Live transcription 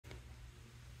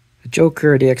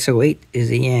Joker DX08 is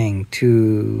a yang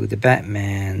to the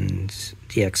Batman's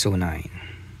DX09. You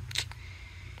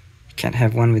can't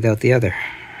have one without the other.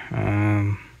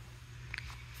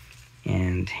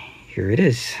 And here it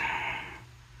is.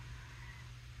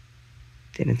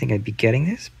 Didn't think I'd be getting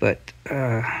this, but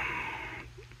from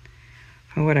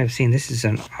what I've seen, this is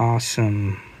an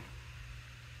awesome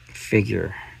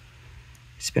figure.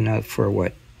 It's been out for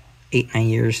what, 8-9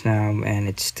 years now, and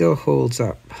it still holds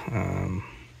up.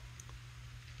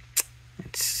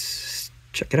 Let's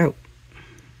check it out.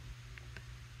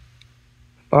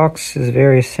 The box is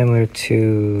very similar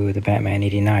to the Batman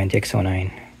 89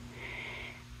 DX09.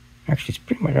 Actually, it's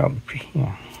pretty much all,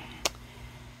 yeah.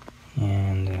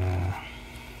 And it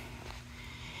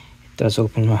does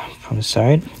open from the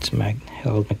side. It's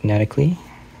held magnetically,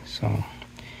 so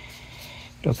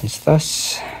it opens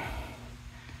thus.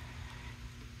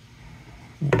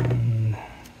 And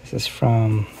this is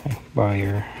from a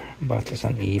buyer. Bought this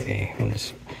on eBay from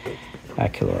this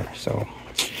Aculor. So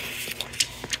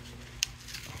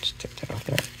let's take that off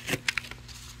there.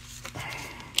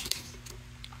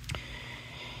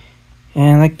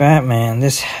 And like Batman,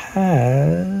 this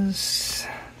has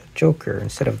the Joker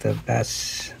instead of the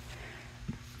Bat's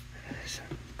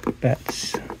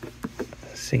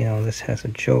signal. This has a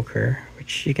Joker,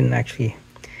 which you can actually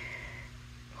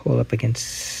hold up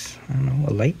against, I don't know,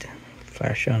 a light,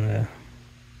 flash on a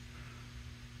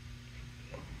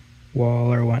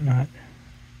wall or whatnot.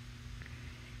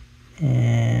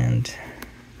 And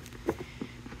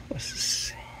what's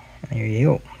this? Here you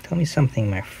go. Tell me something,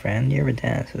 my friend. You ever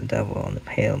dance with the devil on the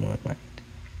pale moonlight?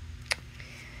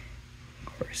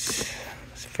 Of course,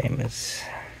 this famous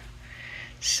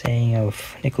saying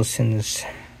of Nicholson's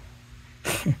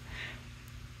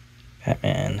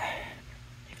Batman.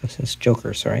 Nicholson's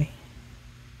Joker, sorry.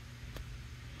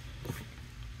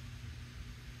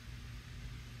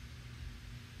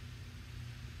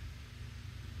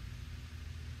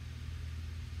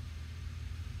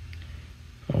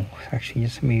 Actually,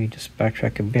 just maybe just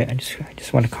backtrack a bit. I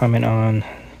just want to comment on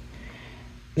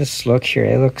this look here.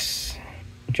 It looks,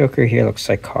 Joker here looks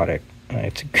psychotic.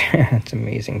 It's it's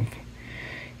amazing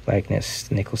likeness.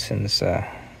 Nicholson's.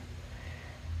 That's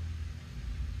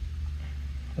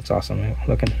awesome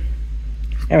looking.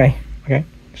 Anyway, okay,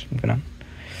 just moving on.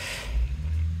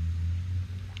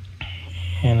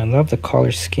 And I love the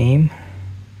color scheme.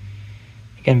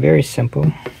 Again, very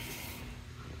simple.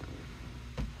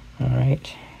 All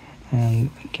right.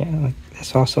 And again, like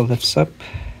this also lifts up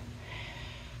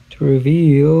to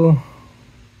reveal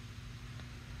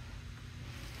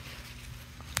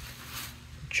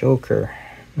Joker.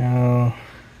 Now,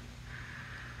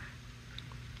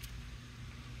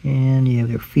 and you have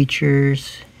your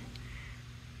features,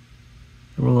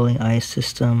 rolling eye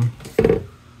system,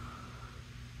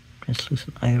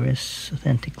 translucent iris,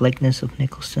 authentic likeness of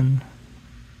Nicholson.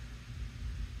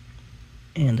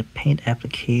 And the paint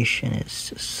application is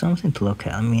just something to look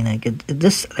at. I mean, I get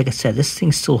this, like I said, this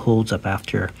thing still holds up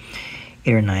after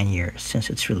 8 or 9 years since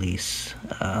its release.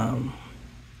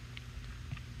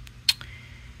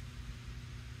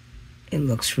 It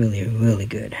looks really, really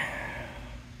good.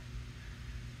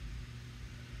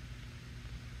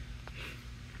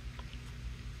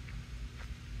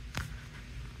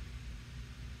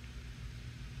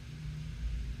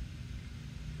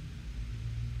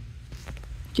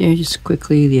 Yeah, just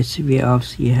quickly, the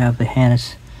obviously you have the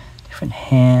hand, different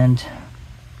hand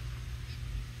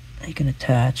you can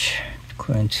attach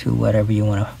according to whatever you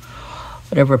want to,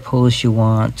 whatever pose you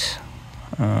want.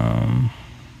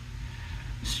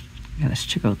 Let's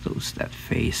check out that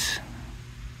face.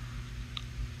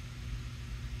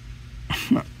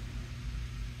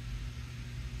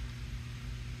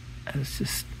 It's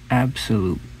just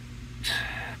absolutely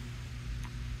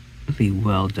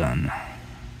well done.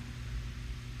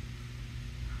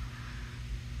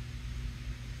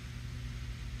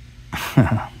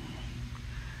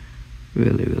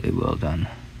 Really, really well done.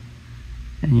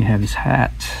 And you have his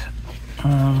hat.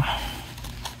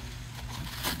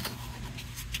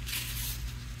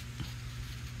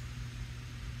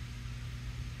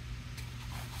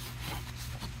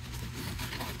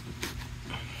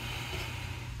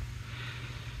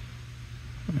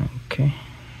 Okay.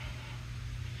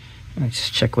 Let's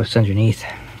just check what's underneath.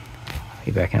 I'll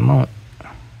be back in a moment.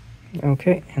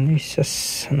 Okay, and there's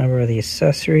just a number of the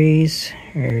accessories.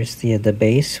 Here's the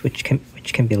base, which can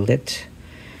be lit.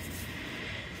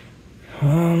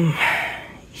 You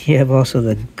have also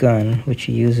the gun, which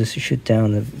he uses to shoot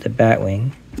down the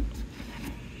Batwing.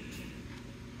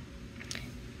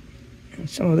 And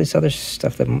some of this other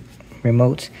stuff, the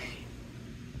remotes.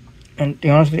 And to be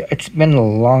honest with you, it's been a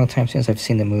long time since I've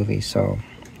seen the movie, so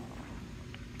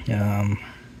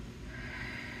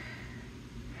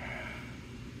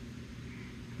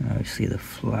Obviously the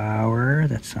flower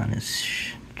that's on his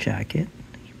jacket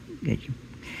that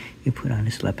you put on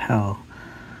his lapel,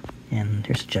 and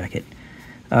there's a jacket.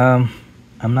 I'm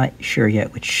not sure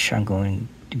yet which I'm going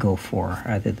to go for,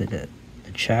 either the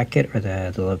jacket or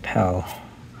the lapel,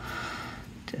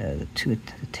 the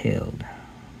tailed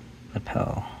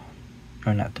lapel,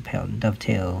 or not the lapel,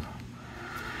 dovetailed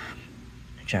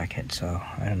jacket. So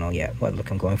I don't know yet what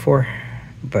look I'm going for,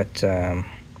 but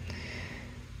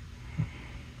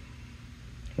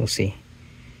we'll see.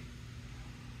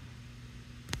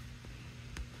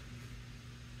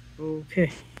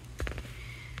 Okay.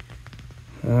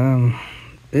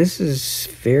 This is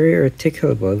very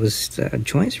articulable. It was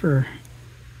joints were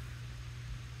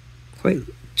quite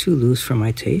too loose for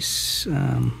my tastes.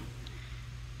 Had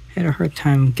a hard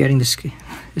time getting this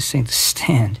thing to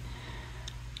stand,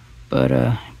 but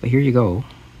here you go.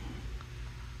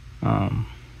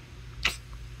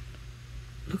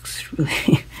 Looks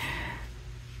really.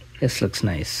 This looks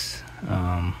nice.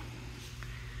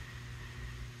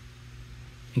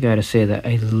 You gotta say that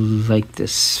I like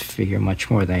this figure much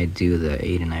more than I do the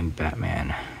 89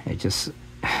 Batman. It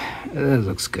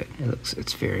looks good.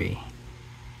 It's very,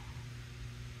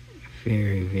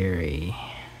 very, very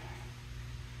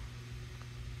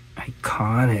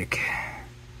iconic.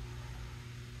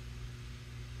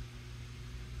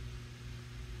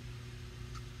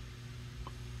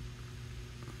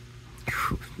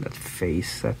 That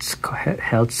face, that's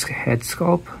head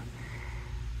sculpt,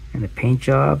 and the paint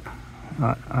job.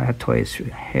 I had toys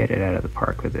hit it out of the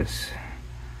park with this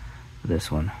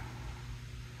one.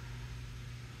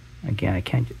 Again, I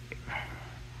can't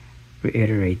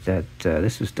reiterate that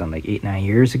this was done like 8-9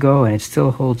 years ago, and it still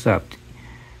holds up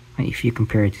if you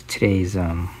compare it to today's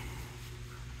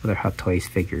other Hot Toys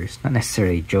figures. Not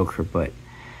necessarily Joker, but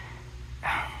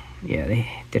yeah, they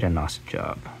did an awesome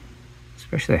job,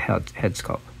 especially the head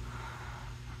sculpt.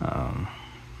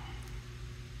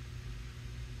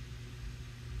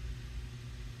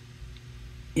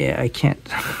 Yeah, I can't.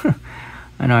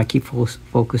 I know I keep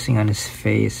focusing on his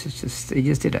face. He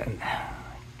just did a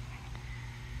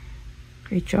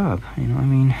great job. You know, I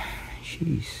mean,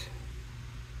 jeez.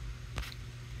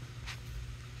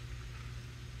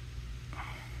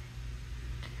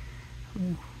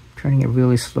 Turning it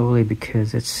really slowly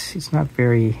because it's not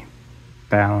very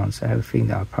balanced. I have a feeling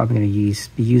that I'm probably going to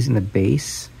be using the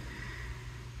base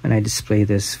when I display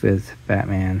this with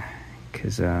Batman,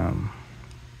 because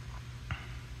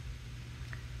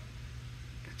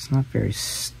it's not very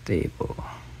stable,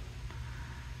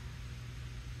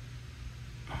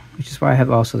 which is why I have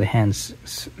also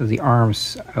the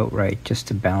arms outright, just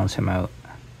to balance him out.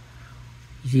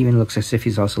 He even looks as if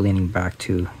he's also leaning back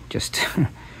too, just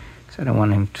because I don't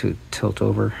want him to tilt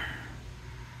over.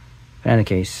 But in any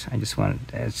case, I just wanted,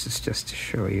 it's just to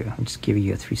show you, I'm just giving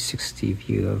you a 360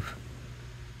 view of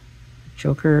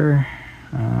Joker.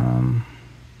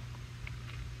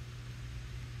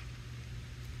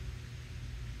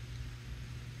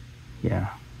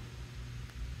 Yeah.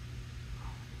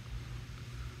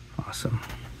 Awesome.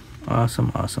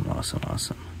 Awesome, awesome, awesome,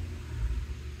 awesome.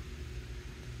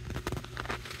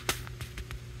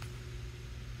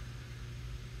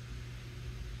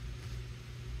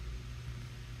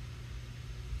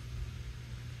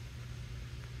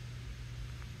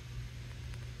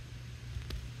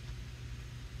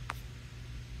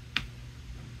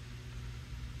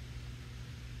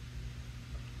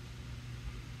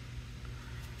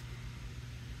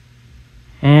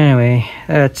 Anyway,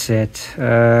 that's it.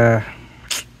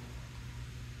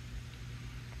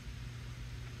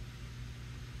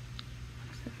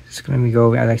 It's gonna be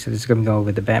like I said, it's gonna go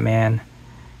with the Batman.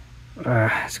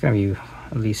 It's gonna be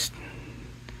at least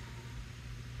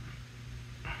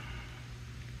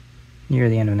near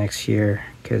the end of next year,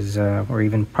 because or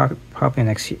even probably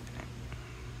next year.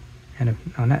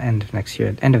 Not end of next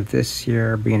year. End of this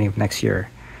year, beginning of next year.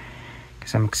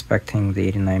 Because I'm expecting the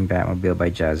 89 Batmobile by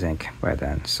Jazz Inc. by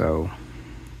then, so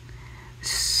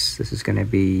this is going to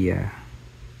be in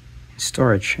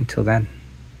storage until then.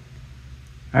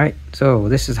 Alright, so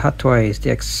this is Hot Toys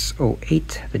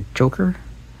DX08, the Joker.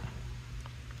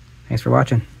 Thanks for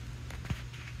watching.